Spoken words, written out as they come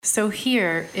So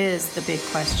here is the big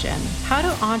question. How do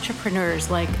entrepreneurs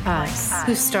like us,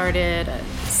 who started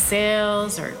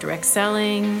sales or direct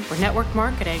selling or network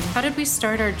marketing, how did we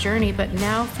start our journey but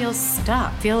now feel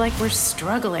stuck, feel like we're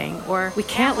struggling, or we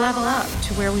can't level up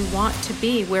to where we want to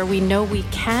be, where we know we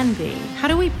can be? How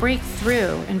do we break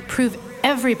through and prove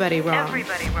everybody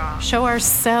wrong? Show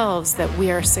ourselves that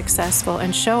we are successful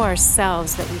and show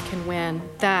ourselves that we can win.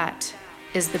 That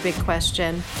is the big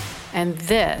question. And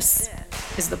this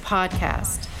is the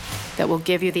podcast that will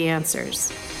give you the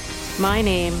answers. My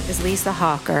name is Lisa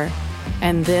Hawker,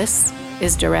 and this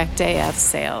is Direct AF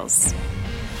Sales.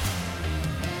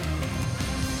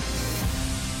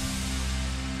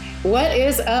 What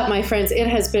is up, my friends? It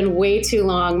has been way too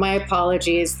long. My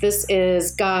apologies. This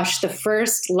is, the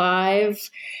first live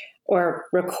or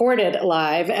recorded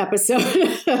live episode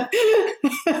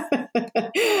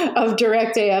of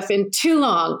Direct AF in too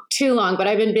long, but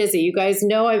I've been busy. You guys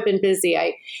know I've been busy.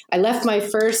 I left my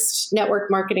first network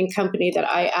marketing company that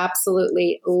I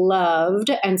absolutely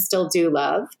loved and still do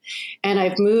love. And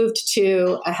I've moved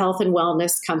to a health and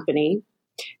wellness company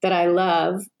that I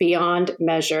love beyond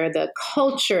measure. The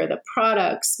culture, the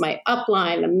products, my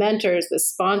upline, the mentors, the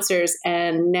sponsors,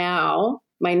 and now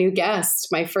my new guest,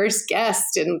 my first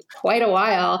guest in quite a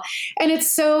while. And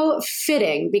it's so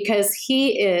fitting because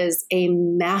he is a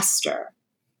master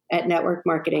at network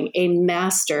marketing, a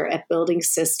master at building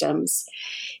systems.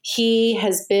 He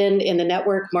has been in the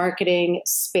network marketing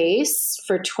space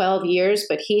for 12 years,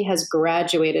 but he has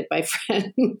graduated, my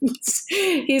friends.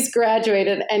 He's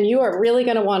graduated, and you are really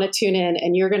going to want to tune in,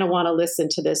 and you're going to want to listen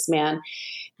to this man.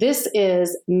 This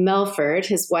is Melford.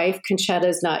 His wife, Conchetta,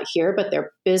 is not here, but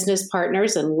they're business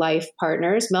partners and life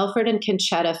partners. Melford and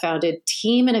Conchetta founded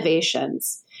Team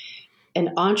Innovations, an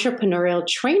entrepreneurial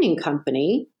training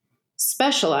company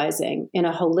specializing in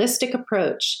a holistic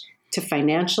approach to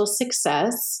financial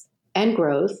success and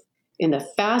growth in the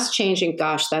fast-changing,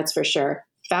 that's for sure,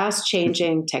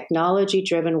 fast-changing,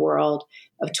 technology-driven world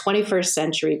of 21st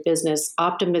century business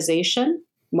optimization,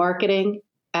 marketing,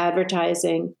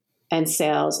 advertising, and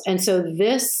sales. And so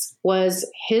this was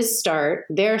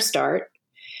their start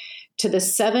to the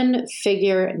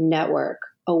 7-figure network,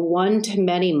 a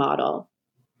one-to-many model,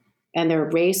 and their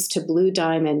race to Blue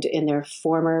Diamond in their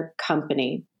former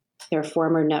company, their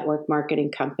former network marketing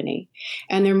company.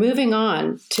 And they're moving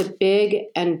on to big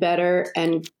and better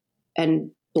and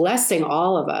blessing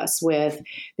all of us with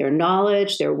their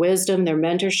knowledge, their wisdom, their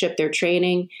mentorship, their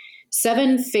training.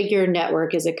 7-Figure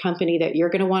Network is a company that you're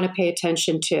going to want to pay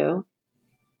attention to.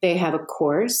 They have a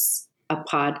course, a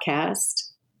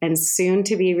podcast, and soon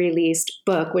to be released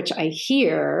book, which I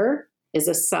hear is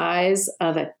the size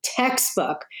of a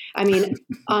textbook. I mean,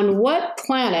 on what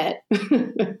planet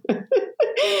do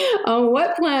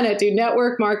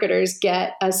network marketers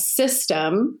get a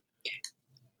system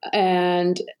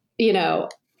and,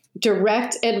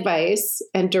 direct advice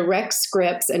and direct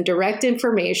scripts and direct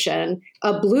information,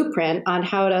 a blueprint on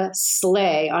how to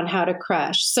slay, on how to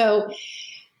crush? So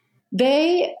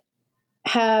they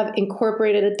have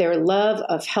incorporated their love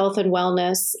of health and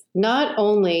wellness, not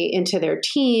only into their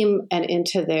team and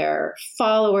into their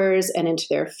followers and into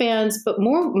their fans, but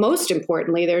most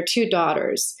importantly, their 2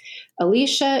 daughters.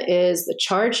 Alicia is the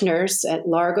charge nurse at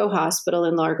Largo Hospital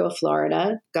in Largo,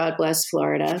 Florida. God bless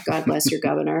Florida. God bless your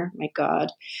governor. My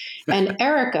God. And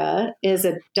Erica is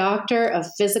a doctor of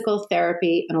physical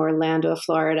therapy in Orlando,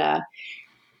 Florida.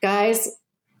 Guys,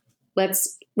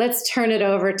 let's turn it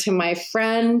over to my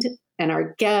friend and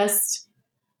our guest.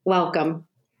 Welcome.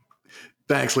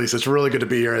 Thanks, Lisa. It's really good to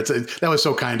be here. That was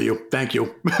so kind of you. Thank you.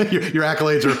 Your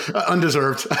accolades are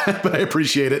undeserved, but I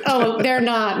appreciate it. Oh, they're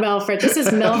not, Melford. This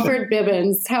is Melford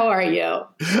Bibbins. How are you?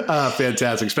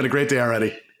 Fantastic. It's been a great day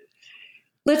already.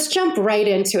 Let's jump right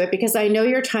into it because I know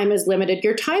your time is limited.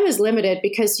 Your time is limited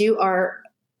because you are,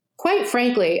 quite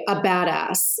frankly, a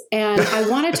badass. And I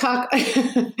want to talk.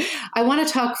 I want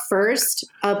to talk first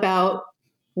about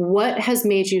what has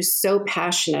made you so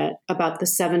passionate about the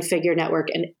 7-Figure Network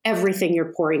and everything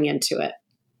you're pouring into it.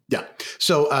 Yeah.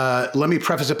 So let me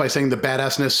preface it by saying the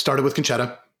badassness started with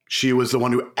Conchetta. She was the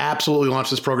one who absolutely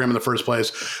launched this program in the first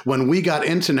place. When we got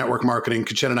into network marketing,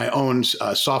 Conchetta and I owned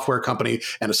a software company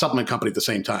and a supplement company at the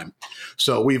same time.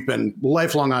 So we've been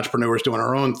lifelong entrepreneurs doing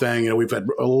our own thing. We've had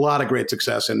a lot of great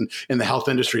success in the health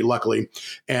industry, luckily,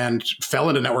 and fell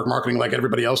into network marketing like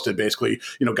everybody else did, basically.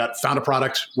 Found a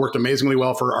product, worked amazingly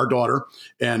well for our daughter,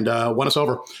 and won us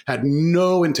over. Had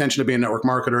no intention of being network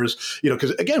marketers,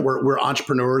 because again, we're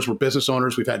entrepreneurs, we're business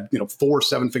owners. We've had 4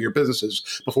 7-figure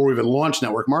businesses before we even launched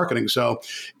network marketing. So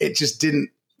it just didn't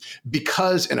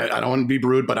because, and I don't want to be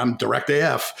rude, but I'm direct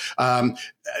AF. I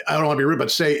don't want to be rude,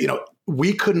 but say,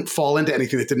 we couldn't fall into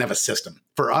anything that didn't have a system.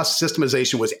 For us,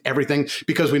 systemization was everything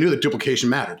because we knew that duplication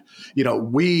mattered.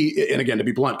 And again, to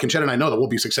be blunt, Conchetta and I know that we'll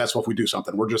be successful if we do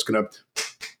something. We're just going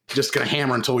to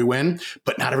hammer until we win,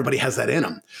 but not everybody has that in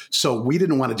them. So we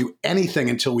didn't want to do anything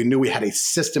until we knew we had a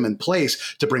system in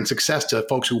place to bring success to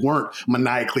folks who weren't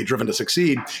maniacally driven to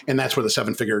succeed. And that's where the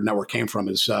 7-figure network came from.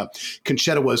 Is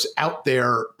Conchetta was out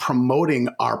there promoting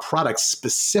our products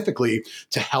specifically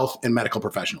to health and medical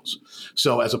professionals.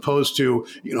 So as opposed to,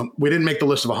 we didn't make the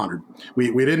list of 100.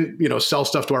 We didn't, sell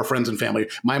stuff to our friends and family.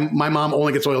 My mom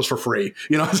only gets oils for free.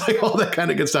 It's like all that kind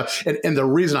of good stuff. And the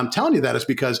reason I'm telling you that is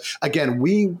because, again,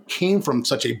 we came from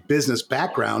such a business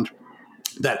background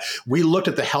that we looked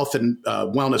at the health and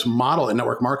wellness model in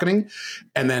network marketing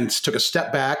and then took a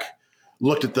step back,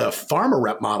 looked at the pharma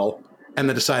rep model, and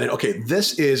then decided, okay,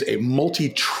 this is a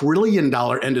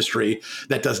multi-trillion-dollar industry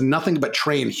that does nothing but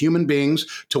train human beings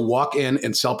to walk in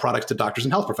and sell products to doctors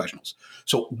and health professionals.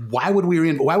 So why would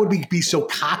we be so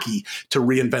cocky to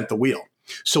reinvent the wheel?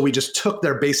 So we just took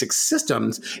their basic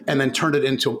systems and then turned it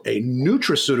into a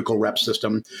nutraceutical rep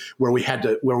system where we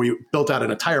built out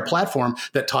an entire platform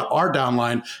that taught our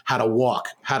downline how to walk,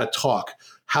 how to talk,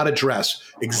 how to dress,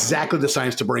 exactly the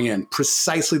science to bring in,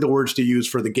 precisely the words to use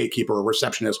for the gatekeeper or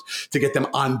receptionist to get them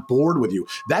on board with you.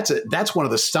 That's one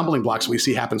of the stumbling blocks we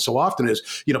see happen so often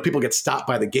is, people get stopped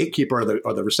by the gatekeeper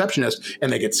or the receptionist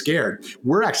and they get scared.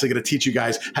 We're actually going to teach you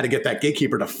guys how to get that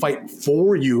gatekeeper to fight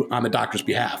for you on the doctor's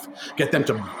behalf, get them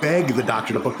to beg the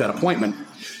doctor to book that appointment.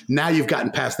 Now you've gotten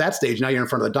past that stage. Now you're in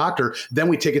front of the doctor. Then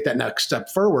we take it that next step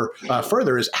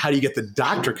further is how do you get the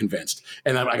doctor convinced?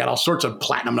 And I got all sorts of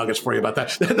platinum nuggets for you about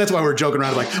that. That's why we're joking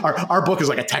around. Like our book is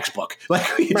like a textbook. Like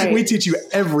we teach you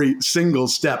every single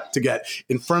step to get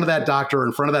in front of that doctor,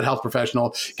 in front of that health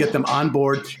professional, get them on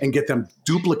board and get them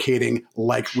duplicating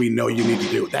like we know you need to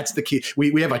do. That's the key.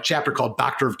 We have a chapter called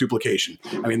Doctor of Duplication.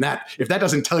 I mean, if that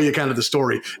doesn't tell you kind of the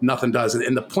story, nothing does.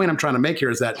 And the point I'm trying to make here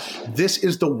is that this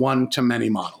is the one-to-many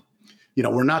model.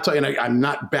 We're not talking, I'm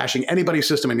not bashing anybody's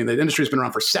system. I mean, the industry's been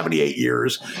around for 78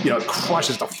 years. It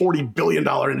crushes the $40 billion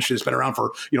industry that's been around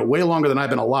for, way longer than I've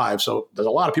been alive. So there's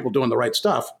a lot of people doing the right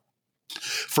stuff.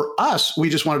 For us, we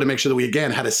just wanted to make sure that we,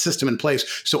 again, had a system in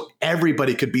place so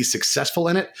everybody could be successful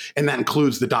in it. And that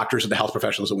includes the doctors and the health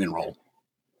professionals that we enroll.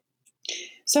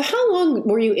 So how long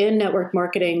were you in network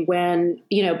marketing when,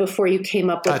 before you came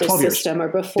up with this system years.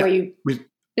 Or before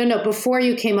before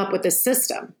you came up with this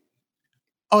system?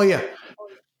 Oh, yeah.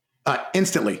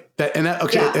 Instantly. Can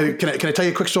I tell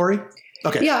you a quick story?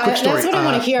 Okay. Yeah, that's what I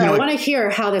want to hear. I want to hear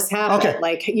how this happened. Okay.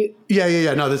 Like you.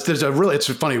 Yeah. No, it's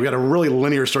funny. We got a really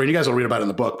linear story, and you guys will read about it in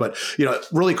the book. But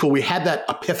really cool. We had that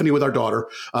epiphany with our daughter.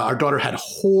 Our daughter had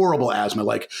horrible asthma.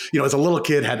 Like as a little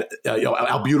kid, had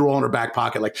albuterol in her back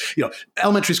pocket. Like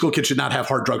elementary school kids should not have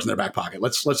hard drugs in their back pocket.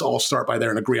 Let's all start by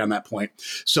there and agree on that point.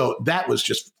 So that was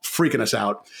just freaking us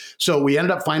out. So we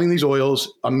ended up finding these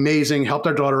oils. Amazing. Helped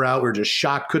our daughter out. We were just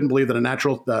shocked. Couldn't believe that a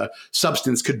natural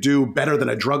substance could do better than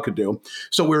a drug could do.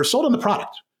 So we were sold on the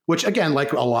product, which again,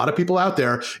 like a lot of people out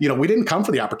there, we didn't come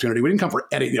for the opportunity. We didn't come for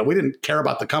any, we didn't care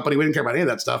about the company. We didn't care about any of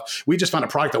that stuff. We just found a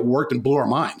product that worked and blew our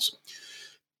minds.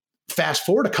 Fast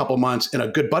forward a couple months and a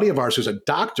good buddy of ours who's a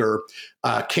doctor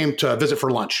came to visit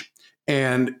for lunch.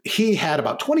 And he had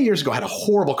about 20 years ago had a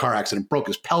horrible car accident, broke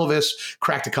his pelvis,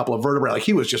 cracked a couple of vertebrae. Like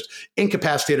he was just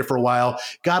incapacitated for a while,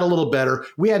 got a little better.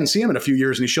 We hadn't seen him in a few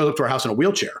years and he shows up to our house in a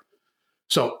wheelchair.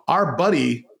 So our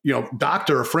buddy,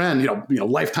 doctor, a friend,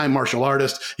 lifetime martial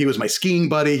artist. He was my skiing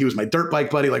buddy. He was my dirt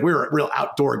bike buddy. Like we were real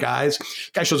outdoor guys.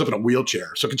 Guy shows up in a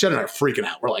wheelchair. So Conchetta and I are freaking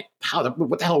out. We're like,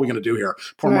 what the hell are we going to do here?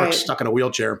 Poor Mark's stuck in a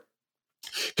wheelchair.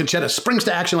 Conchetta springs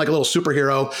to action like a little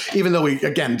superhero, even though we,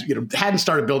 again, hadn't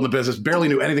started building the business, barely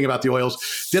knew anything about the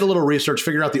oils, did a little research,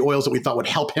 figured out the oils that we thought would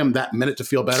help him that minute to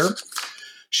feel better.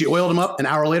 She oiled him up. An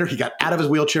hour later, he got out of his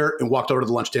wheelchair and walked over to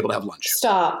the lunch table to have lunch.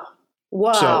 Stop.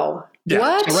 Wow. So, yeah.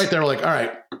 What? So right there, we're like, all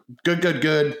right,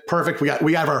 good. Perfect.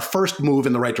 We got our first move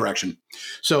in the right direction.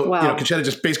 So, Conchetta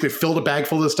just basically filled a bag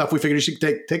full of the stuff we figured she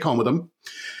could take home with him.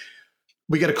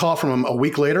 We get a call from him a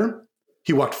week later.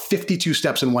 He walked 52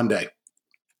 steps in one day.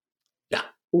 Yeah.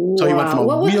 Wow. So he went from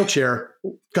a wheelchair.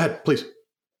 Go ahead, please.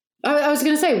 I was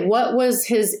going to say, what was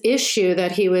his issue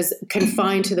that he was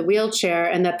confined to the wheelchair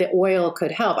and that the oil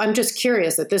could help? I'm just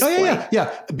curious at this point.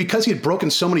 Yeah. Because he had broken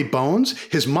so many bones,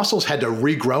 his muscles had to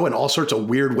regrow in all sorts of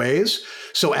weird ways.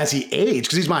 So as he aged,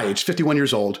 because he's my age, 51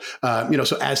 years old,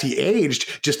 so as he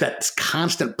aged, just that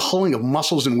constant pulling of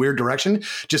muscles in weird direction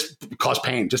just caused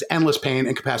pain, just endless pain,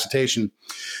 incapacitation.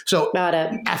 So got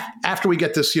it. After we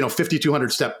get this,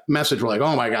 5,200 step message, we're like,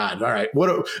 oh my God, all right,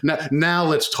 now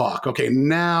let's talk. Okay,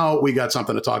 now now we got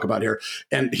something to talk about here.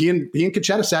 And he and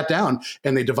Conchetta sat down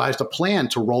and they devised a plan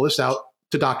to roll this out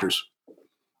to doctors.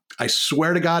 I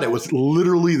swear to God, it was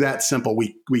literally that simple.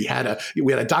 We had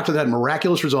a doctor that had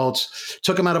miraculous results,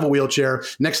 took him out of a wheelchair.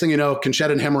 Next thing you know,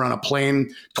 Conchetta and him were on a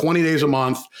plane 20 days a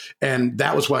month. And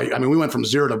that was why, I mean, we went from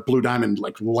 0 to Blue Diamond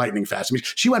like lightning fast. I mean,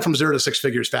 she went from 0 to 6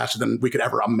 figures faster than we could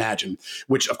ever imagine,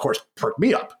 which of course perked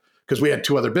me up because we had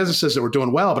 2 other businesses that were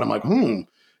doing well. But I'm like,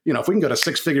 if we can go to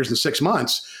 6 figures in 6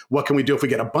 months, what can we do if we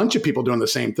get a bunch of people doing the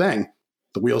same thing?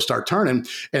 The wheels start turning.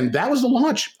 And that was the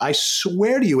launch. I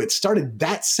swear to you, it started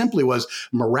that simply, was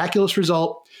miraculous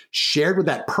result shared with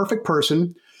that perfect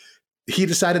person. He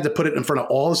decided to put it in front of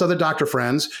all his other doctor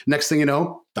friends. Next thing you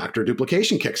know, doctor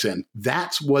duplication kicks in.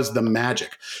 That was the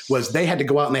magic, was they had to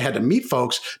go out and they had to meet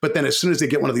folks. But then as soon as they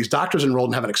get one of these doctors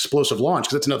enrolled and have an explosive launch,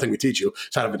 because that's another thing we teach you,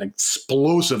 it's how to have an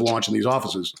explosive launch in these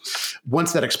offices.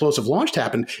 Once that explosive launch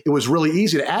happened, it was really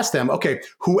easy to ask them, okay,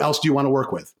 who else do you want to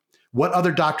work with? What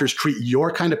other doctors treat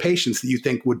your kind of patients that you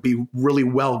think would be really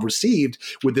well received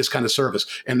with this kind of service?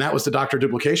 And that was the doctor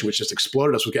duplication, which just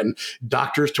exploded us. We're getting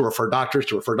doctors to refer doctors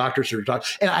to refer doctors to refer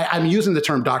doctors. And I'm using the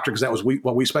term doctor because that was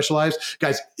what we specialized.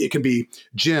 Guys, it can be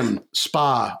gym,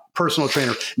 spa, personal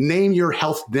trainer. Name your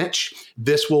health niche.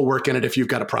 This will work in it if you've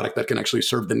got a product that can actually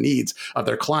serve the needs of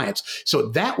their clients. So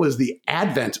that was the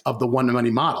advent of the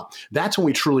one-to-many model. That's when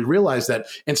we truly realized that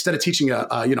instead of teaching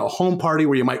a home party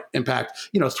where you might impact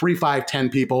 3, 5, 10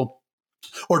 people,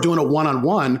 or doing a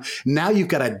one-on-one, now you've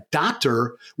got a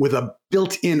doctor with a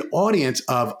built-in audience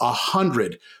of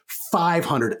 100,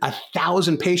 500,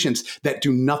 1,000 patients that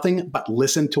do nothing but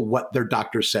listen to what their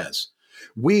doctor says.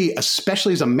 We,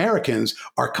 especially as Americans,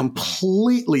 are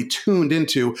completely tuned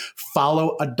into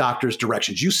follow a doctor's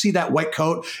directions. You see that white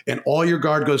coat and all your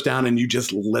guard goes down and you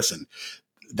just listen.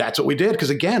 That's what we did. Because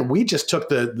again, we just took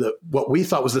the what we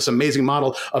thought was this amazing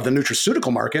model of the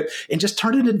nutraceutical market and just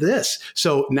turned it into this.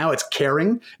 So now it's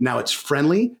caring. Now it's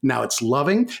friendly. Now it's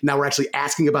loving. Now we're actually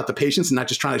asking about the patients and not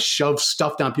just trying to shove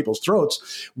stuff down people's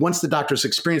throats. Once the doctors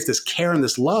experience this care and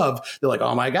this love, they're like,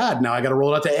 oh my God, now I got to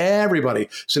roll it out to everybody.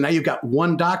 So now you've got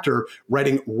one doctor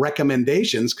writing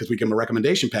recommendations, because we give them a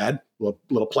recommendation pad.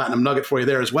 Little platinum nugget for you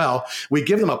there as well. We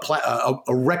give them a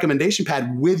recommendation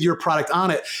pad with your product on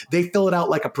it. They fill it out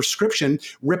like a prescription,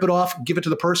 rip it off, give it to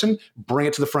the person, bring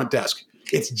it to the front desk.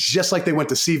 It's just like they went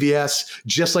to CVS,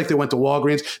 just like they went to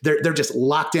Walgreens. They're just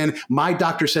locked in. My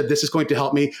doctor said this is going to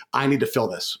help me. I need to fill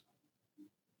this.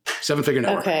 7-figure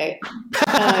network. Okay. Oh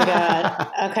my God.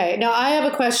 Okay. Now I have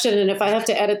a question, and if I have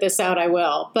to edit this out, I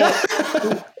will. But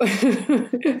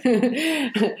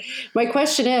my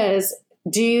question is,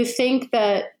 do you think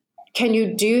that, can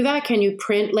you do that? Can you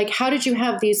print? Like, how did you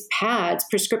have these pads,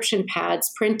 prescription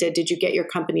pads printed? Did you get your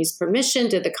company's permission?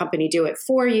 Did the company do it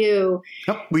for you?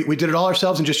 Nope. We did it all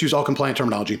ourselves and just use all compliant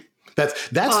terminology.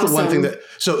 That's awesome. The one thing that,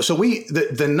 so we,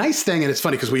 the nice thing, and it's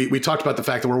funny because we talked about the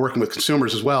fact that we're working with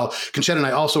consumers as well. Conchetta and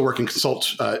I also work and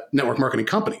consult network marketing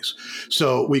companies.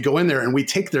 So we go in there and we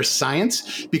take their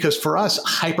science, because for us,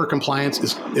 hyper compliance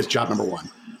is job number one.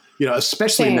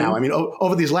 Especially Same. Now, I mean,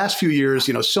 over these last few years,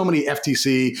 so many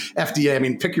FTC, FDA, I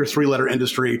mean, pick your 3-letter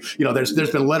industry, there's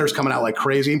been letters coming out like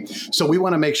crazy. So we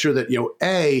want to make sure that,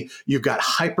 A, you've got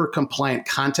hyper compliant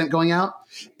content going out.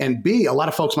 And B, a lot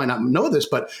of folks might not know this,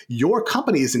 but your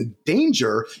company is in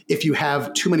danger if you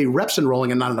have too many reps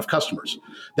enrolling and not enough customers.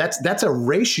 That's a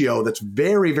ratio that's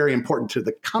very, very important to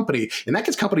the company, and that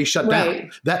gets companies shut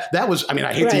down. That was, I mean,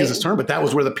 I hate to use this term, but that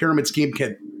was where the pyramid scheme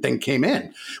thing came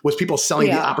in, was people selling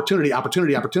the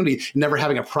opportunity, never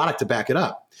having a product to back it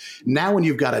up. Now, when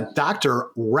you've got a doctor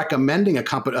recommending a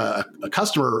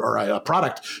customer or a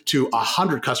product to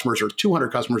 100 customers or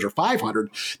 200 customers or 500,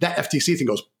 that FTC thing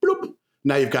goes bloop.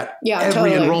 Now you've got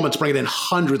every enrollment's bringing in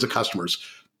hundreds of customers.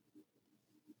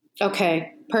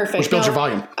 Okay, perfect. Which builds your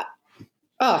volume.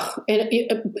 I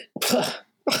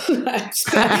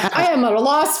am at a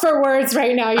loss for words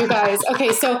right now, you guys.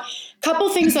 Okay, so a couple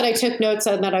things that I took notes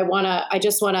on that I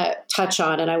just want to touch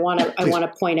on, and I want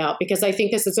to point out, because I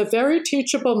think this is a very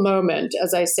teachable moment,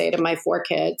 as I say to my 4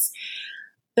 kids.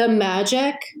 The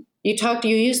magic, you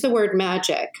used the word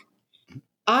magic.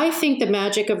 I think the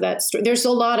magic of that story, there's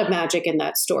a lot of magic in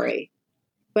that story,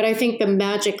 but I think the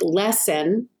magic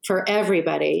lesson for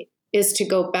everybody is to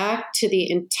go back to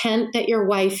the intent that your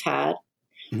wife had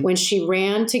when she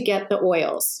ran to get the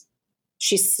oils.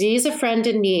 She sees a friend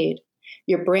in need.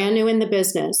 You're brand new in the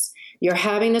business. You're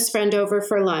having this friend over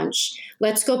for lunch.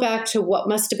 Let's go back to what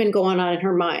must have been going on in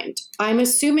her mind. I'm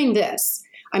assuming that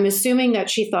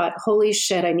she thought, holy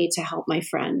shit, I need to help my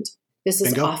friend. This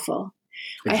is awful.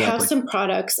 Exactly. I have some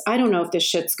products. I don't know if this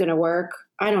shit's going to work.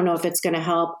 I don't know if it's going to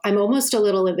help. I'm almost a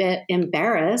little bit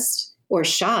embarrassed or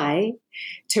shy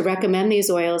to recommend these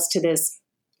oils to this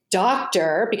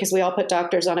doctor, because we all put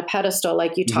doctors on a pedestal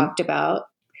like you talked about.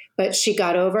 But she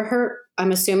got over her,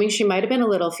 I'm assuming she might have been a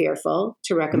little fearful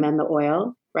to recommend the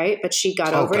oil, right? But she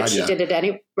got over it. She did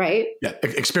it right? Yeah.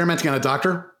 Experimenting on a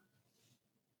doctor?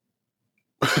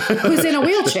 Who's in a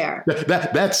wheelchair.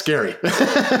 That's scary.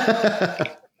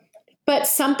 But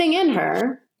something in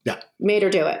her made her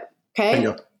do it. Okay.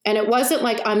 And it wasn't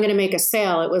like, I'm going to make a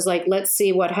sale. It was like, let's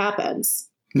see what happens.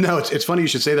 No, it's funny you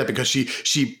should say that, because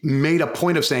she made a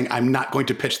point of saying, I'm not going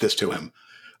to pitch this to him.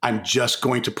 I'm just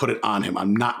going to put it on him.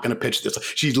 I'm not going to pitch this.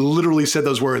 She literally said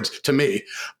those words to me.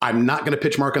 I'm not going to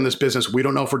pitch Mark on this business. We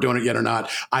don't know if we're doing it yet or not.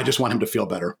 I just want him to feel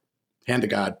better. Hand to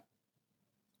God.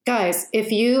 Guys,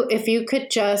 if you could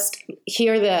just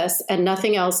hear this and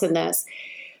nothing else in this,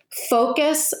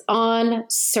 focus on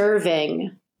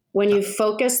serving. When you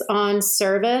focus on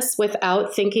service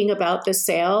without thinking about the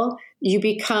sale, you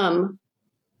become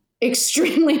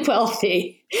extremely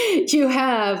wealthy. You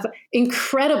have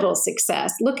incredible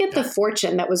success. Look at the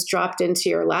fortune that was dropped into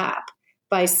your lap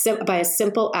by a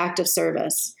simple act of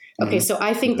service. Okay, so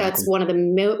I think that's one of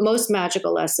the most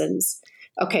magical lessons.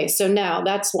 Okay, so now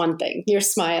that's one thing. You're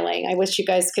smiling. I wish you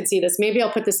guys could see this. Maybe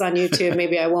I'll put this on YouTube.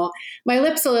 Maybe I won't. My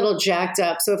lip's a little jacked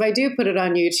up. So if I do put it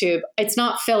on YouTube, it's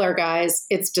not filler, guys.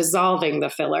 It's dissolving the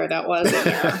filler that was in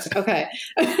there. Okay.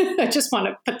 I just want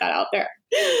to put that out there.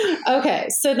 Okay.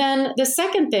 So then the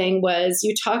second thing was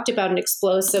you talked about an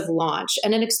explosive launch.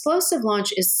 And an explosive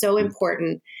launch is so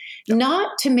important,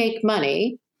 not to make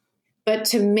money, but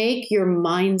to make your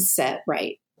mindset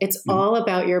right. It's all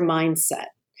about your mindset.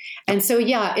 And so,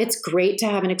 yeah, it's great to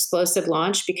have an explosive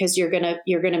launch because you're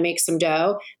gonna make some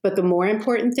dough. But the more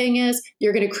important thing is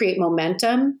you're going to create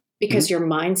momentum because your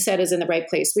mindset is in the right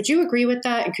place. Would you agree with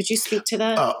that? And could you speak to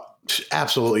that? Oh,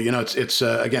 absolutely. You know, it's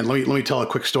again, let me tell a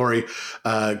quick story.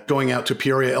 Going out to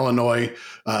Peoria, Illinois,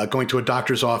 going to a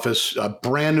doctor's office,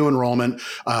 brand new enrollment,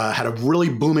 had a really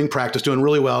booming practice, doing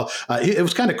really well. It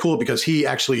was kind of cool because he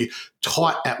actually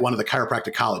taught at one of the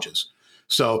chiropractic colleges.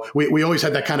 So we always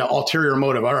had that kind of ulterior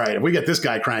motive. All right, if we get this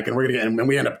guy cranking, we're gonna get, and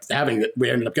we ended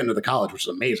up getting to the college, which is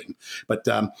amazing. But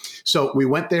so we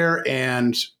went there,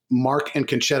 and Mark and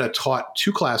Concetta taught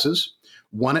 2 classes,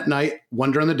 one at night,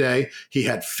 one during the day. He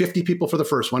had 50 people for the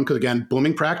first one because, again,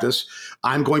 booming practice.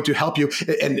 I'm going to help you.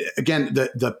 And again,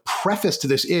 the preface to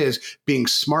this is being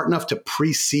smart enough to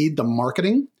precede the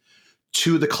marketing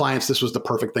to the clients this was the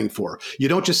perfect thing for. You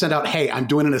don't just send out, hey, I'm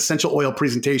doing an essential oil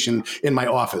presentation in my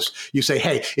office. You say,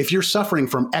 hey, if you're suffering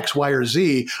from X, Y, or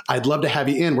Z, I'd love to have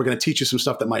you in. We're going to teach you some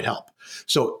stuff that might help.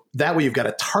 So that way you've got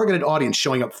a targeted audience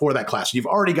showing up for that class. You're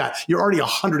already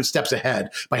 100 steps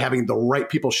ahead by having the right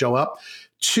people show up.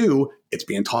 2, it's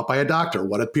being taught by a doctor.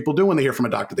 What do people do when they hear from a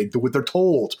doctor? They do what they're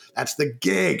told. That's the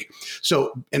gig.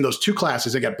 So in those 2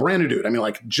 classes, they got brand new dude. I mean,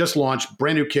 like just launched,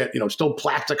 brand new kit, still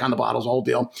plastic on the bottles, whole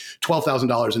deal,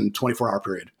 $12,000 in a 24-hour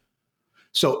period.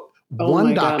 So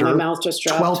one doctor, God, my mouth just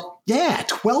dropped.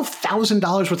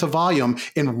 $12,000 worth of volume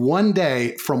in one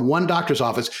day from one doctor's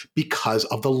office because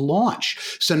of the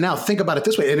launch. So now think about it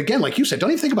this way. And again, like you said, don't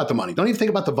even think about the money. Don't even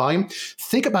think about the volume.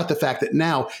 Think about the fact that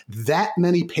now that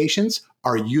many patients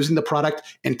are using the product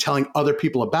and telling other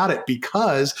people about it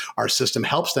because our system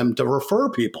helps them to refer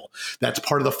people. That's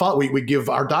part of the fault. We give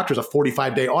our doctors a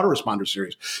 45-day autoresponder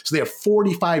series. So they have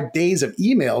 45 days of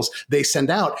emails they send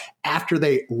out after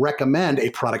they recommend a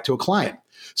product to a client.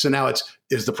 So now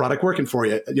is the product working for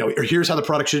you? Or here's how the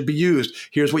product should be used.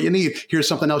 Here's what you need. Here's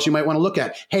something else you might want to look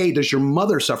at. Hey, does your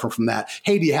mother suffer from that?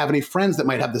 Hey, do you have any friends that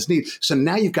might have this need? So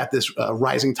now you've got this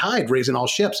rising tide raising all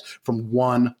ships from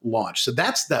one launch. So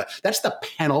that's the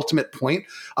penultimate point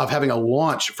of having a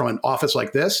launch from an office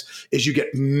like this is you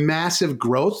get massive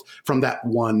growth from that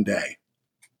one day.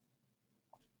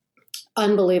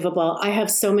 Unbelievable. I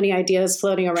have so many ideas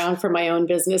floating around for my own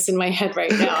business in my head right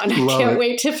now. And I can't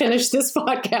wait to finish this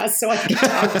podcast so I can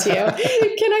talk to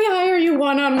you. Can I hire you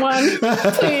one-on-one,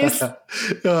 please?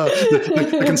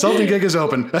 The consulting gig is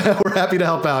open. We're happy to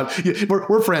help out.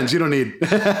 We're friends. You don't need.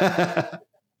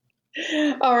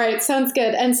 All right. Sounds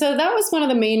good. And so that was one of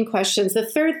the main questions. The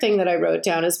third thing that I wrote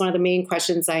down is one of the main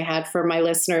questions I had for my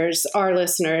listeners, our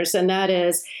listeners, and that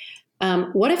is,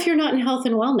 what if you're not in health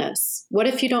and wellness? What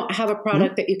if you don't have a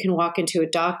product that you can walk into a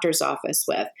doctor's office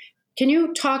with? Can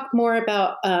you talk more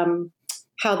about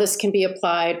how this can be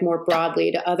applied more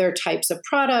broadly to other types of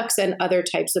products and other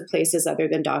types of places other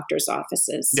than doctors'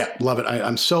 offices. Yeah, love it.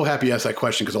 I'm so happy you asked that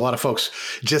question because a lot of folks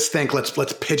just think let's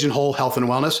pigeonhole health and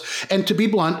wellness. And to be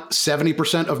blunt,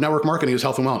 70% of network marketing is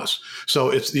health and wellness. So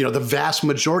it's, the vast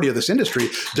majority of this industry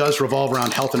does revolve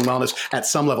around health and wellness at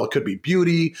some level. It could be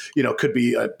beauty, could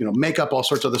be makeup, all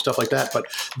sorts of other stuff like that. But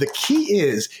the key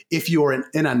is if you're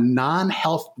in a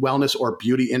non-health, wellness, or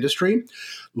beauty industry,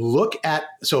 look at,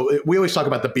 so we always talk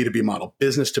about the B2B model,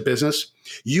 business to business.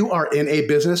 You are in a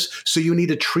business, so you need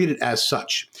to treat it as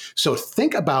such. So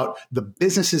think about the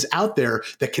businesses out there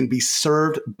that can be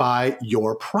served by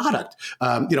your product.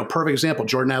 Perfect example,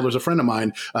 Jordan Adler's a friend of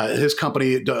mine. His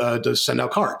company does send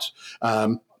out cards.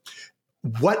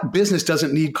 What business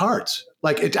doesn't need cards?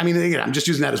 I'm just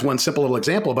using that as one simple little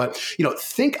example, but,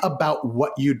 think about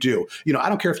what you do. I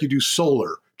don't care if you do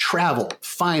solar, travel,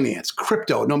 finance,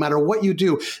 crypto, no matter what you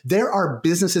do, there are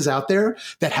businesses out there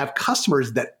that have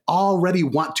customers that already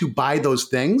want to buy those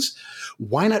things.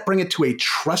 Why not bring it to a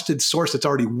trusted source that's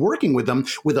already working with them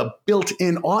with a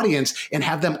built-in audience and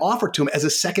have them offer to them as a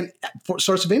second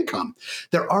source of income?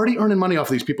 They're already earning money off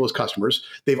of these people as customers.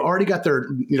 They've already got their,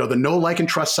 the know, like, and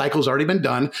trust cycle's already been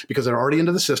done because they're already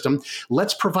into the system.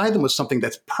 Let's provide them with something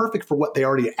that's perfect for what they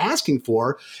already asking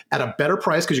for at a better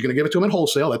price because you're going to give it to them at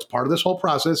wholesale. That's part of this whole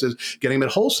process is getting them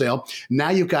at wholesale. Now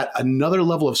you've got another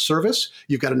level of service.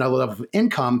 You've got another level of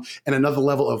income and another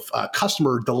level of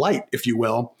customer delight, if you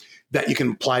will, that you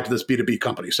can apply to this B2B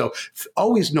company. So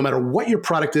always, no matter what your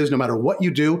product is, no matter what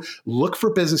you do, look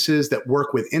for businesses that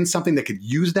work within something that could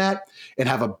use that and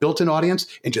have a built-in audience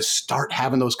and just start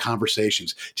having those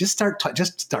conversations. Just start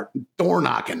door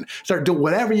knocking, start doing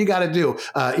whatever you got to do.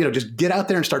 Just get out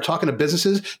there and start talking to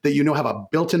businesses that have a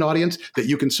built-in audience that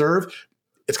you can serve.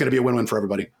 It's going to be a win-win for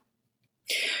everybody.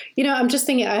 I'm just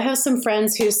thinking, I have some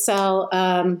friends who sell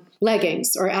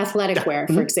leggings or athletic wear,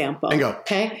 for example. Bingo.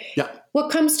 Okay. Yeah. What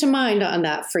comes to mind on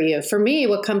that for you? For me,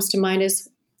 what comes to mind is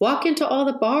walk into all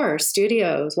the bar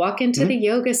studios, walk into the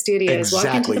yoga studios,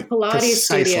 walk into the Pilates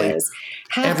studios,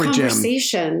 have every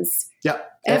conversations. Gym. Yeah.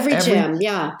 Every gym.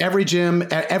 Yeah. Every gym,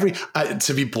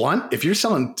 to be blunt, if you're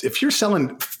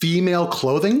selling female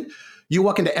clothing, you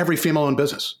walk into every female-owned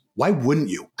business. Why wouldn't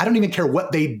you? I don't even care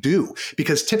what they do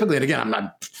because typically, and again, I'm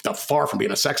not far from being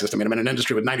a sexist. I'm in an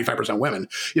industry with 95% women.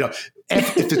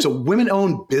 If it's a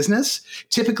women-owned business,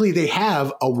 typically they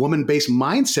have a woman-based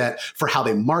mindset for how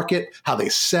they market, how they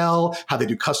sell, how they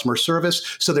do customer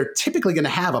service. So they're typically going to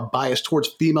have a bias towards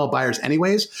female buyers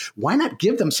anyways. Why not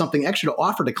give them something extra to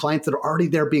offer to clients that are already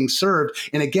there being served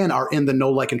and again, are in the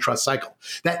know, like, and trust cycle?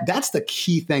 That's the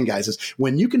key thing, guys, is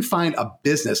when you can find a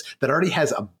business that already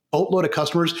has a boatload of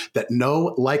customers that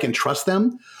know, like, and trust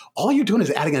them, all you're doing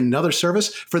is adding another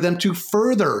service for them to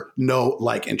further know,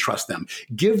 like, and trust them.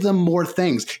 Give them more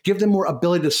things. Give them more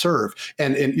ability to serve.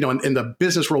 And in the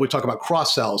business world, we talk about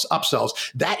cross sells, upsells.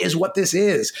 That is what this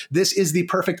is. This is the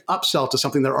perfect upsell to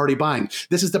something they're already buying.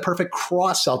 This is the perfect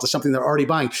cross sell to something they're already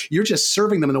buying. You're just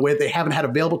serving them in a way that they haven't had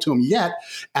available to them yet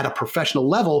at a professional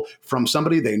level from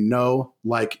somebody they know,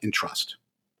 like, and trust.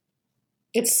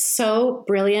 It's so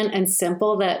brilliant and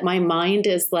simple that my mind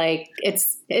is like,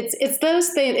 it's those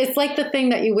things. It's like the thing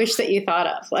that you wish that you thought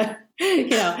of. Like,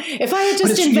 if I had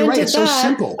just invented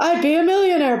that, so I'd be a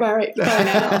millionaire by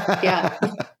now. Yeah.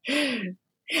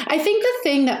 I think the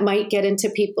thing that might get into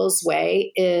people's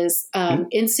way is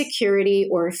insecurity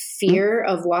or fear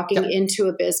of walking into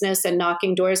a business and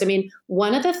knocking doors. I mean,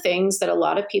 one of the things that a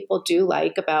lot of people do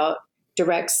like about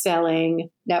direct selling,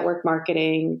 network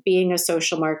marketing, being a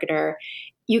social marketer,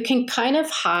 you can kind of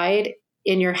hide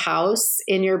in your house,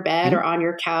 in your bed or on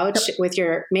your couch with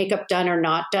your makeup done or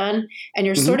not done. And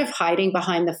you're sort of hiding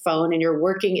behind the phone and you're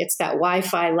working. It's that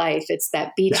Wi-Fi life. It's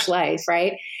that beach life,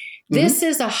 right? This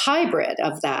is a hybrid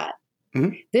of that.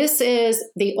 This is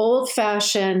the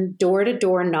old-fashioned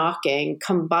door-to-door knocking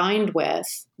combined with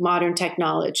modern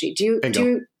technology. Do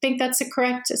you think that's a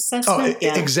correct assessment?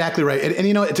 Exactly right.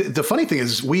 And the funny thing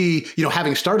is we,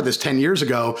 having started this 10 years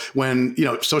ago when,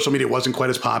 social media wasn't quite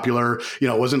as popular,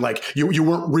 it wasn't like you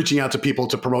weren't reaching out to people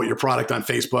to promote your product on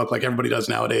Facebook like everybody does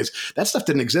nowadays. That stuff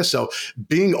didn't exist. So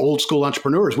being old school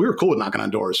entrepreneurs, we were cool with knocking on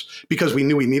doors because we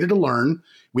knew we needed to learn.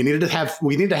 We needed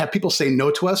to have people say no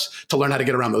to us to learn how to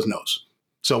get around those no's.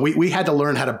 So we had to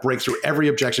learn how to break through every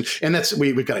objection. And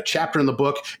we've got a chapter in the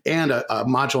book and a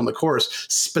module in the course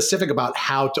specific about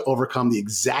how to overcome the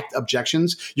exact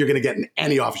objections you're going to get in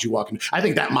any office you walk in. I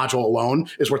think that module alone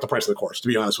is worth the price of the course, to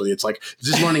be honest with you. It's like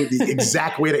just learning the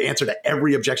exact way to answer to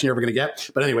every objection you're ever going to get.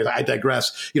 But anyways, I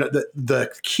digress.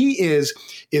 The key is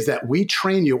that we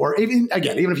train you, or even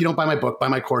if you don't buy my book, buy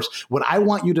my course, what I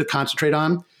want you to concentrate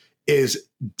on is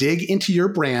dig into your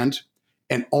brand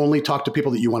and only talk to people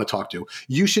that you want to talk to.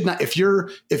 You should not, if you're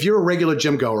a regular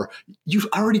gym goer, you've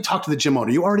already talked to the gym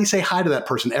owner. You already say hi to that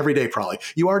person every day, probably.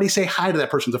 You already say hi to that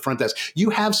person at the front desk. You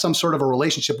have some sort of a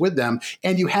relationship with them,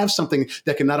 and you have something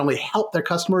that can not only help their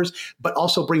customers, but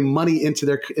also bring money into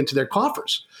their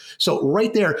coffers. So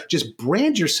right there, just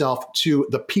brand yourself to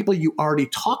the people you already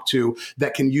talk to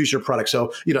that can use your product.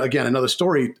 So, again, another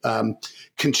story,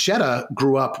 Conchetta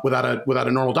grew up without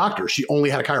a normal doctor. She only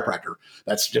had a chiropractor.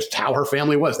 That's just how her family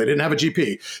was. They didn't have a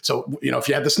GP. So, if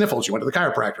you had the sniffles, you went to the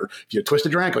chiropractor. If you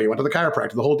twisted your ankle, you went to the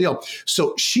chiropractor, the whole deal.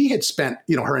 So she had spent,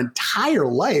 her entire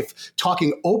life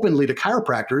talking openly to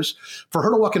chiropractors. For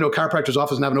her to walk into a chiropractor's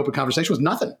office and have an open conversation was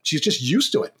nothing. She's just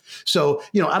used to it. So,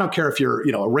 I don't care if you're,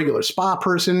 a regular spa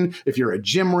person, if you're a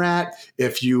gym rat,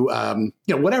 if you,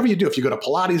 whatever you do, if you go to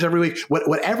Pilates every week,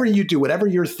 whatever you do, whatever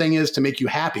your thing is to make you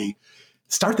happy,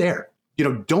 start there.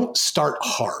 Don't start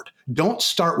hard. Don't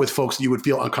start with folks that you would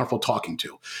feel uncomfortable talking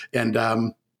to.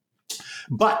 And,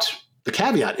 but the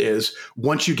caveat is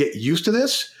once you get used to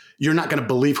this, you're not going to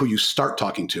believe who you start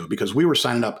talking to, because we were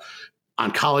signing up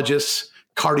oncologists,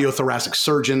 cardiothoracic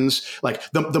surgeons, like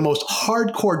the most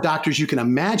hardcore doctors you can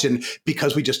imagine,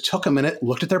 because we just took a minute,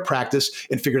 looked at their practice,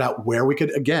 and figured out where we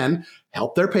could, again,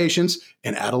 help their patients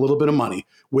and add a little bit of money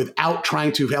without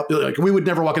trying to help. Like, we would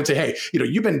never walk in and say, hey,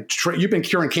 you've been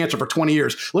curing cancer for 20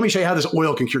 years. Let me show you how this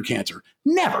oil can cure cancer.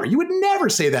 Never. You would never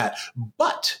say that.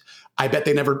 But I bet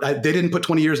they didn't put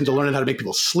 20 years into learning how to make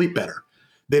people sleep better.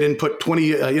 They didn't put 20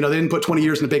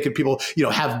 years into making people,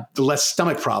 have less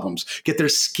stomach problems, get their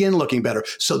skin looking better.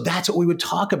 So that's what we would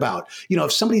talk about.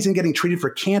 If somebody's getting treated for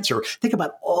cancer, think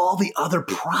about all the other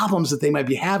problems that they might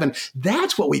be having.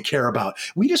 That's what we care about.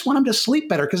 We just want them to sleep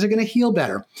better because they're going to heal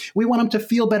better. We want them to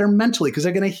feel better mentally because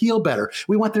they're going to heal better.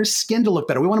 We want their skin to look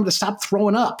better. We want them to stop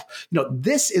throwing up.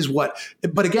 This is what,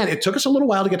 but again, it took us a little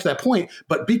while to get to that point,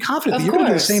 but be confident that you're going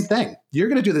to do the same thing. You're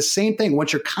going to do the same thing.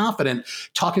 Once you're confident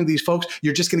talking to these folks,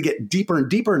 you're just going to get deeper and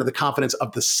deeper into the confidence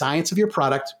of the science of your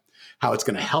product, how it's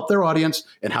going to help their audience,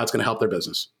 and how it's going to help their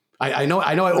business. I know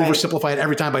I oversimplify it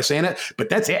every time by saying it, but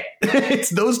that's it. It's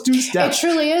those two steps. It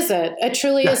truly is it. It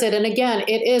truly is it. And again,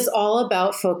 it is all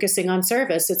about focusing on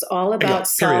service. It's all about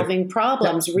solving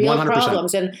problems, real 100%.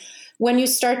 Problems. And when you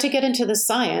start to get into the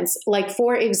science, like,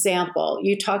 for example,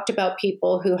 you talked about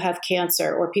people who have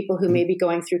cancer or people who may be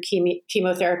going through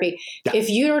chemotherapy. Yeah. If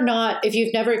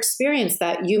you've never experienced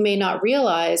that, you may not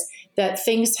realize that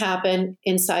things happen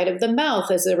inside of the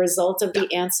mouth as a result of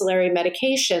the ancillary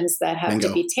medications that have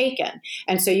to be taken.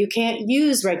 And so you can't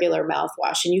use regular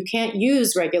mouthwash and you can't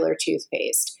use regular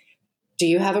toothpaste. Do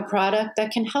you have a product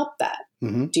that can help that?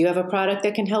 Mm-hmm. Do you have a product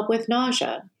that can help with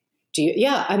nausea?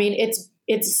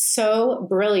 It's so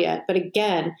brilliant. But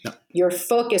again, your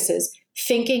focus is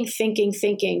thinking.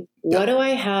 What do I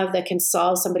have that can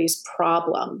solve somebody's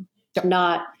problem?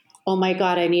 Not, oh my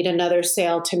God, I need another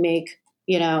sale to make,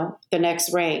 the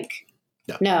next rank.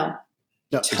 No,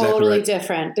 totally exactly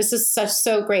different. This is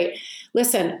so great.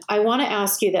 Listen, I want to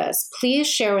ask you this. Please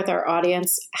share with our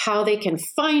audience how they can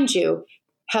find you,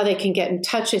 how they can get in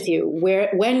touch with you,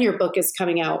 when your book is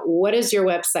coming out. What is your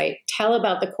website? Tell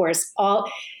about the course.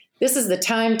 This is the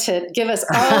time to give us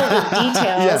all of the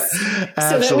details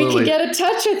so that we can get in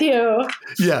touch with you.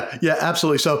 Yeah,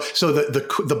 absolutely. So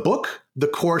the book, the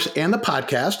course, and the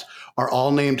podcast are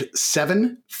all named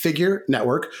 7-Figure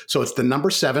Network. So it's the number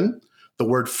 7, the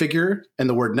word figure, and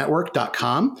the word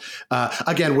network.com.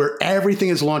 Again, where everything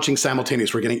is launching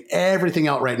simultaneously. We're getting everything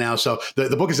out right now. So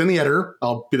the book is in the editor.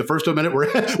 I'll be the first to admit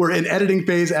it. We're in editing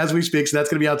phase as we speak. So that's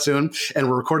going to be out soon. And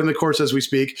we're recording the course as we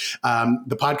speak.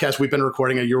 The podcast we've been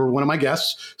recording, you were one of my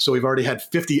guests. So we've already had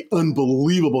 50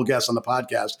 unbelievable guests on the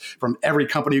podcast from every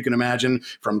company you can imagine,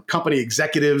 from company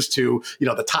executives to,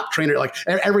 the top trainer, like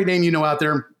every name you know out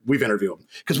there. We've interviewed them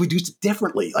because we do it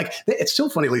differently. Like, it's so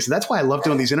funny, Lisa. That's why I love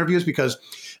doing these interviews, because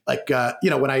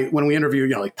when we interview,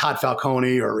 like Todd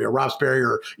Falcone or Rob Sperry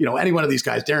or, any one of these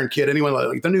guys, Darren Kidd, anyone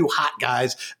like the new hot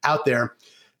guys out there,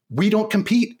 we don't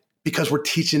compete because we're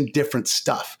teaching different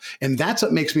stuff. And that's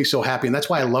what makes me so happy. And that's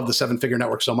why I love the 7-Figure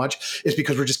Network so much, is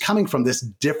because we're just coming from this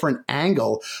different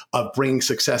angle of bringing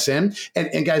success in.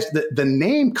 And guys, the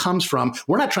name comes from,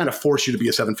 we're not trying to force you to be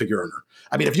a 7-figure earner.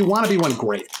 I mean, if you want to be one,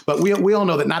 great. But we all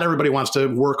know that not everybody wants to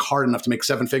work hard enough to make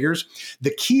 7 figures.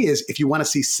 The key is, if you want to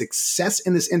see success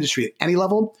in this industry at any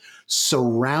level,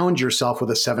 surround yourself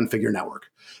with a 7-figure network.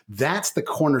 That's the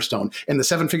cornerstone. And the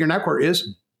 7-Figure Network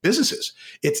is businesses.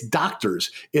 It's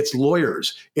doctors, it's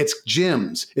lawyers, it's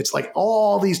gyms, it's like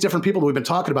all these different people that we've been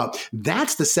talking about.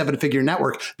 That's the 7-figure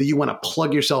network that you want to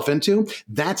plug yourself into.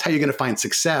 That's how you're going to find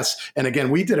success. And again,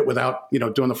 we did it without,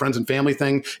 doing the friends and family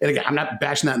thing. And again, I'm not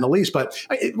bashing that in the least, but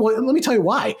let me tell you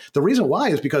why. The reason why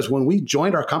is because when we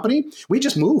joined our company, we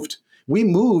just moved. We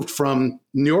moved from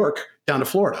New York down to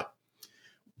Florida.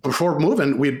 Before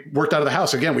moving, we worked out of the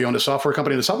house. Again, we owned a software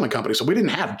company and a supplement company. So we didn't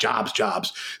have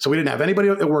jobs. So we didn't have anybody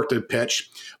at work to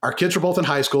pitch. Our kids were both in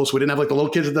high school. So we didn't have like the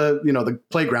little kids at the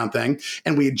playground thing.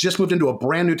 And we had just moved into a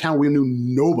brand new town. We knew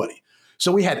nobody.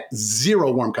 So we had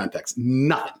zero warm contacts,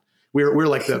 nothing. We were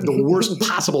like the worst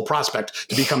possible prospect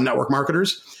to become network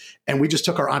marketers. And we just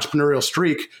took our entrepreneurial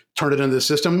streak, turned it into the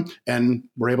system, and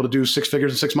we're able to do 6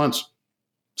 figures in 6 months.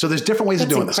 So there's different ways of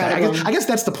doing this. I guess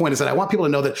that's the point, is that I want people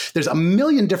to know that there's a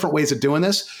million different ways of doing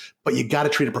this, but you got to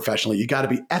treat it professionally. You got to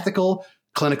be ethical,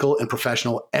 clinical, and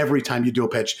professional every time you do a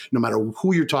pitch, no matter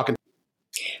who you're talking to.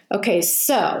 Okay,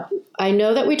 so I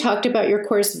know that we talked about your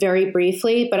course very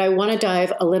briefly, but I want to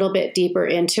dive a little bit deeper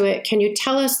into it. Can you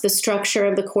tell us the structure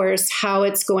of the course, how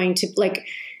it's going to,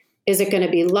 is it going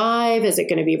to be live? Is it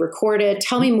going to be recorded?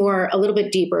 Tell me more, a little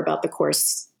bit deeper about the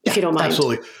course, if you don't mind.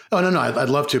 Absolutely. Oh, no, I'd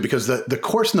love to, because the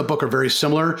course and the book are very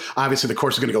similar. Obviously, the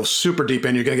course is going to go super deep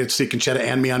in. You're going to get to see Conchetta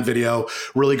and me on video,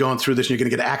 really going through this. And you're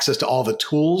going to get access to all the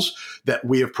tools that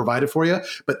we have provided for you.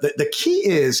 But the key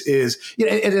is,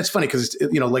 and it's funny because,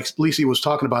 like Lisa was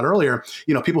talking about earlier,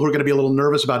 people who are going to be a little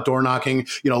nervous about door knocking,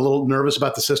 a little nervous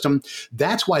about the system.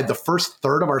 That's why the first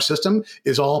third of our system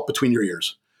is all between your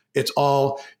ears. It's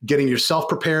all getting yourself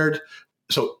prepared.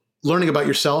 So learning about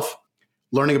yourself,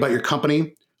 learning about your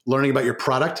company, learning about your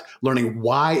product, learning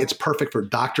why it's perfect for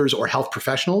doctors or health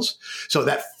professionals. So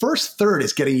that first third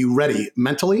is getting you ready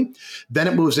mentally. Then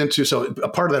it moves into, so a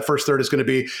part of that first third is going to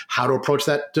be how to approach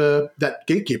that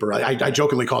gatekeeper. I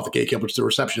jokingly call it the gatekeeper, which is the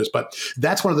receptionist, but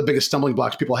that's one of the biggest stumbling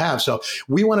blocks people have. So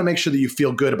we want to make sure that you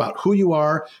feel good about who you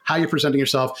are, how you're presenting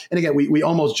yourself. And again, we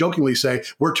almost jokingly say,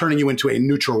 we're turning you into a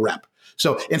neutral rep.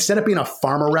 So instead of being a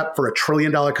pharma rep for $1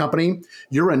 trillion company,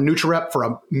 you're a neutral rep for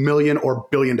 $1 million or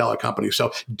 $1 billion company.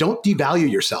 So don't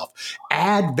devalue yourself.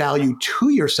 Add value to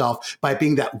yourself by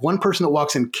being that one person that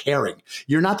walks in caring.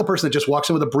 You're not the person that just walks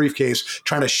in with a briefcase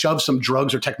trying to shove some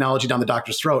drugs or technology down the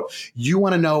doctor's throat. You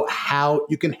want to know how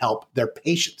you can help their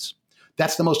patients.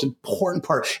 That's the most important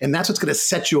part. And that's what's going to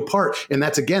set you apart. And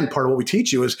that's, again, part of what we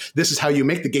teach you is this is how you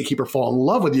make the gatekeeper fall in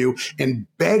love with you and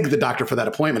beg the doctor for that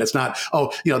appointment. It's not,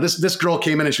 this girl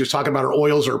came in and she was talking about her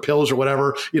oils or pills or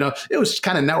whatever. It was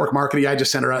kind of network marketing. I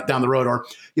just sent her out down the road. Or,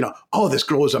 this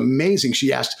girl was amazing.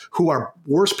 She asked who our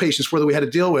worst patients were that we had to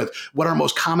deal with, what our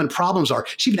most common problems are.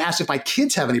 She even asked if my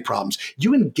kids have any problems.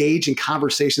 You engage in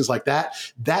conversations like that,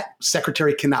 that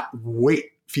secretary cannot wait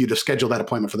for you to schedule that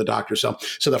appointment for the doctor. So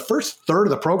the first third of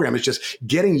the program is just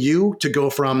getting you to go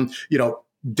from,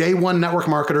 day one network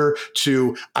marketer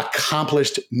to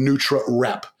accomplished neutral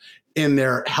rep in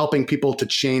there, helping people to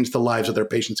change the lives of their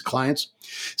patients and clients.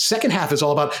 Second half is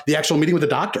all about the actual meeting with the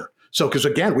doctor. So, because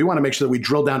again, we want to make sure that we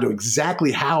drill down to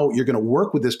exactly how you're going to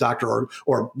work with this doctor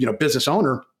or business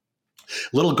owner.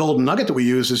 Little golden nugget that we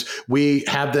use is we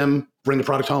have them bring the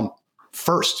product home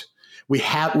first.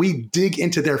 We dig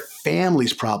into their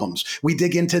family's problems. We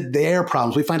dig into their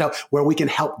problems. We find out where we can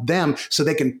help them so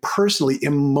they can personally,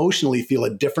 emotionally feel a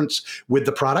difference with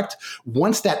the product.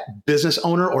 Once that business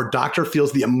owner or doctor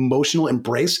feels the emotional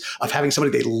embrace of having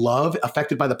somebody they love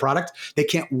affected by the product, they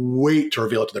can't wait to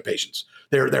reveal it to their patients.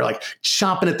 They're like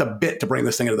chomping at the bit to bring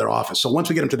this thing into their office. So once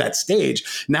we get them to that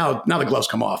stage, now the gloves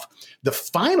come off. The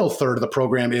final third of the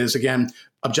program is, again,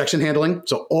 objection handling.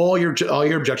 So all your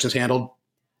objections handled,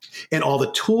 and all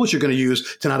the tools you're going to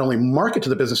use to not only market to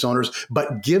the business owners,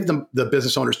 but give them the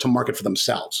business owners to market for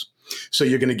themselves. So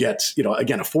you're going to get,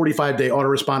 again, a 45-day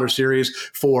autoresponder series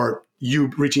for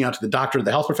you reaching out to the doctor, the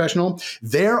health professional.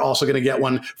 They're also going to get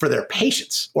one for their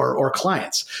patients or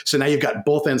clients. So now you've got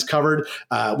both ends covered.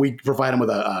 We provide them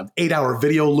with a 8-hour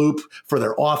video loop for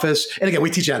their office. And again, we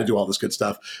teach you how to do all this good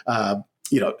stuff.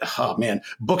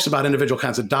 Books about individual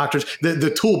kinds of doctors.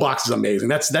 The toolbox is amazing.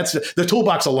 That's the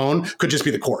toolbox alone could just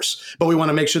be the course. But we want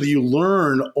to make sure that you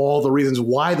learn all the reasons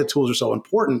why the tools are so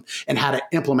important and how to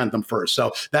implement them first.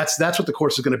 So that's what the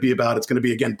course is going to be about. It's going to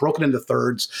be, again, broken into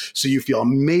thirds. So you feel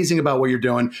amazing about what you're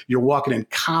doing. You're walking in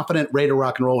confident, ready to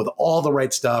rock and roll with all the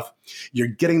right stuff. You're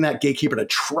getting that gatekeeper to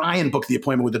try and book the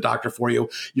appointment with the doctor for you.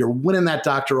 You're winning that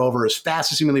doctor over as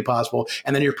fast as humanly possible.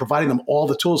 And then you're providing them all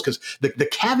the tools, because the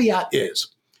caveat is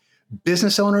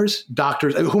business owners,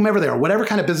 doctors, whomever they are, whatever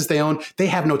kind of business they own, they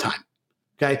have no time.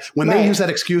 Okay. When they use that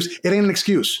excuse, it ain't an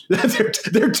excuse.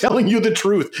 They're telling you the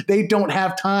truth. They don't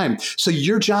have time. So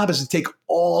your job is to take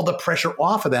all the pressure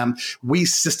off of them. We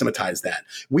systematize that.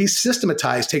 We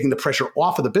systematize taking the pressure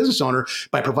off of the business owner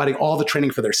by providing all the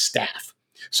training for their staff.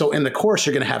 So in the course,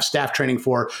 you're going to have staff training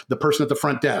for the person at the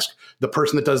front desk, the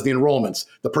person that does the enrollments,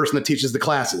 the person that teaches the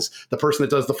classes, the person that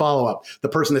does the follow-up, the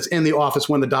person that's in the office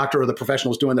when the doctor or the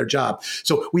professional is doing their job.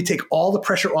 So we take all the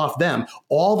pressure off them.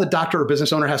 All the doctor or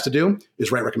business owner has to do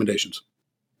is write recommendations.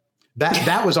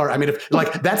 That was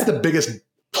that's the biggest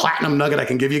platinum nugget I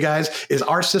can give you guys is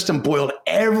our system boiled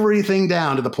everything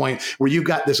down to the point where you've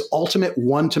got this ultimate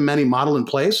one-to-many model in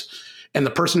place. And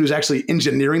the person who's actually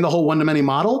engineering the whole one-to-many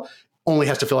model only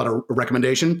has to fill out a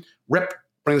recommendation, bring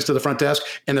this to the front desk,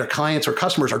 and their clients or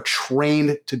customers are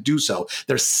trained to do so.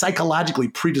 They're psychologically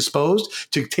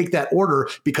predisposed to take that order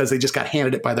because they just got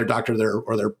handed it by their doctor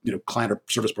or their client or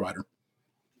service provider.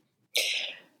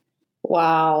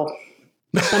 Wow.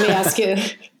 Let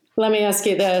me ask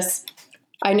you this.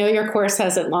 I know your course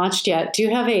hasn't launched yet. Do you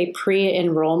have a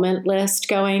pre-enrollment list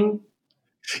going?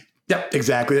 Yep,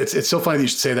 exactly. It's so funny that you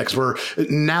should say that because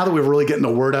now that we're really getting the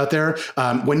word out there,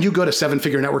 when you go to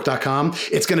sevenfigurenetwork.com,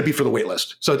 it's going to be for the wait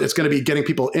list. So it's going to be getting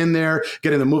people in there,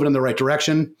 getting them moving in the right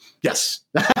direction. Yes,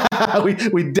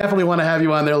 we definitely want to have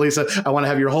you on there, Lisa. I want to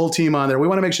have your whole team on there. We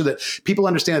want to make sure that people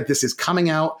understand that this is coming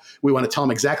out. We want to tell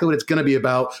them exactly what it's going to be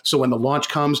about. So when the launch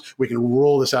comes, we can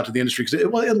roll this out to the industry.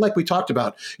 Because like we talked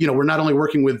about, we're not only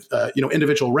working with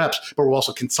individual reps, but we're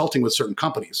also consulting with certain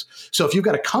companies. So if you've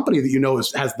got a company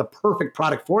that has the perfect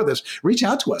product for this, reach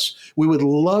out to us. We would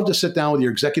love to sit down with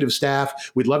your executive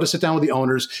staff. We'd love to sit down with the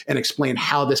owners and explain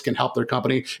how this can help their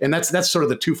company. And that's sort of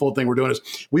the twofold thing we're doing is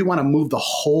we want to move the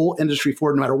whole industry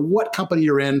forward, no matter what company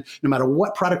you're in, no matter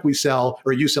what product we sell,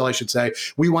 or you sell, I should say.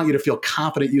 We want you to feel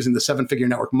confident using the 7-figure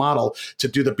network model to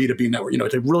do the B2B network,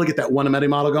 to really get that one-to-many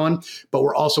model going. But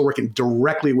we're also working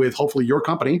directly with hopefully your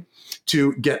company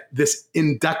to get this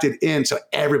inducted in so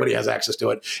everybody has access to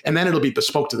it. And then it'll be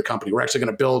bespoke to the company. We're actually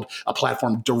going to build a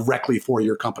platform directly for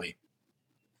your company.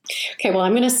 Okay, well,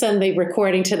 I'm going to send the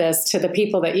recording to the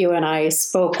people that you and I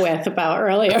spoke with about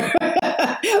earlier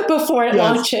before it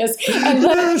launches, and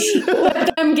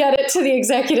let them get it to the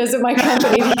executives of my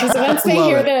company, because once they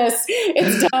hear this,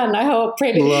 it's done. I hope,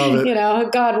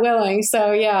 God willing.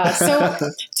 So yeah. So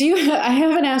I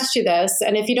haven't asked you this,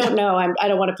 and if you don't know, I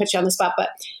don't want to put you on the spot, but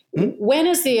when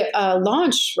is the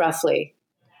launch roughly?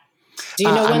 Do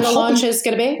you know when the launch is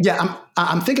going to be? Yeah,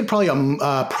 I'm thinking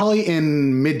probably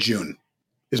in mid-June.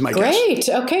 Is my guess. Great.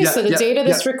 Okay. So the date of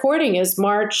this recording is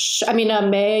May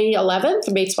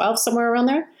 11th, May 12th, somewhere around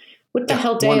there. What the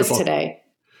hell day is today?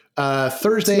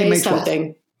 Thursday, May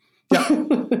 12th.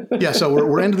 Yeah. So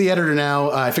we're into the editor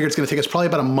now. I figure it's going to take us probably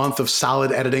about a month of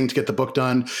solid editing to get the book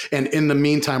done. And in the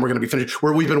meantime, we're going to be finished.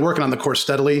 We've been working on the course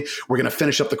steadily. We're going to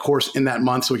finish up the course in that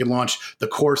month so we can launch the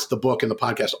course, the book, and the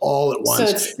podcast all at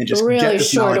once and just really get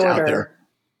this knowledge out there.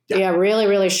 Yeah, really,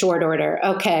 really short order.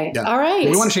 Okay. Yeah. All right.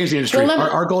 We want to change the industry.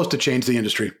 Our goal is to change the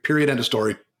industry. Period. End of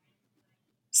story.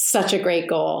 Such a great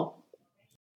goal.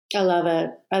 I love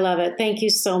it. Thank you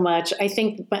so much. I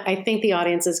think the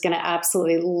audience is going to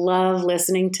absolutely love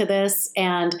listening to this.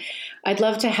 And I'd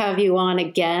love to have you on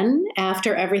again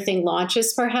after everything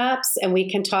launches, perhaps, and we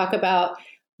can talk about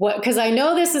because I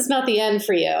know this is not the end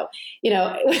for you.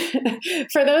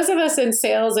 For those of us in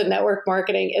sales and network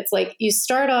marketing, it's like you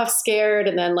start off scared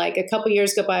and then like a couple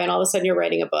years go by and all of a sudden you're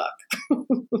writing a book,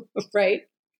 right?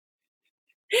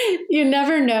 You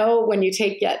never know when you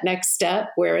take that next step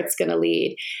where it's going to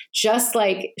lead. Just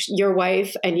like your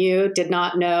wife and you did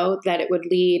not know that it would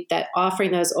lead, that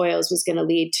offering those oils was going to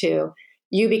lead to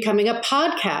you becoming a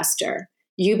podcaster,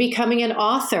 you becoming an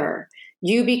author,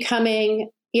 you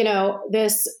becoming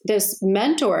this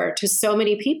mentor to so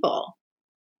many people,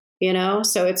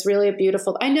 so it's really a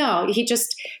beautiful, I know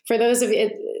for those of you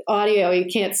audio, you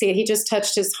can't see it. He just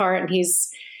touched his heart and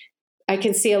I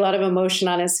can see a lot of emotion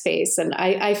on his face. And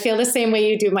I feel the same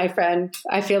way you do, my friend.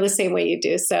 I feel the same way you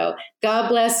do. So God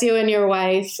bless you and your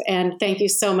wife. And thank you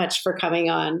so much for coming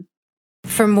on.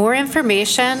 For more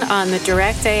information on the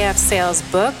Direct AF Sales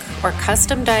book or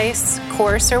custom dice,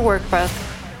 course, or workbook,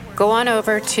 go on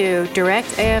over to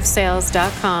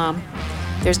directafsales.com.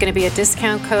 There's going to be a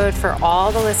discount code for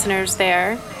all the listeners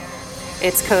there.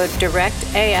 It's code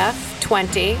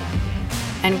DIRECTAF20,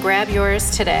 and grab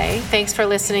yours today. Thanks for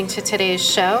listening to today's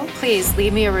show. Please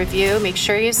leave me a review. Make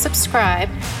sure you subscribe,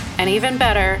 and even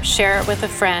better, share it with a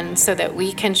friend so that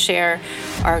we can share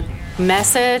our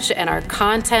message and our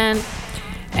content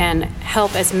and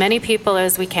help as many people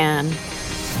as we can.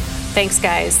 Thanks,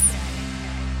 guys.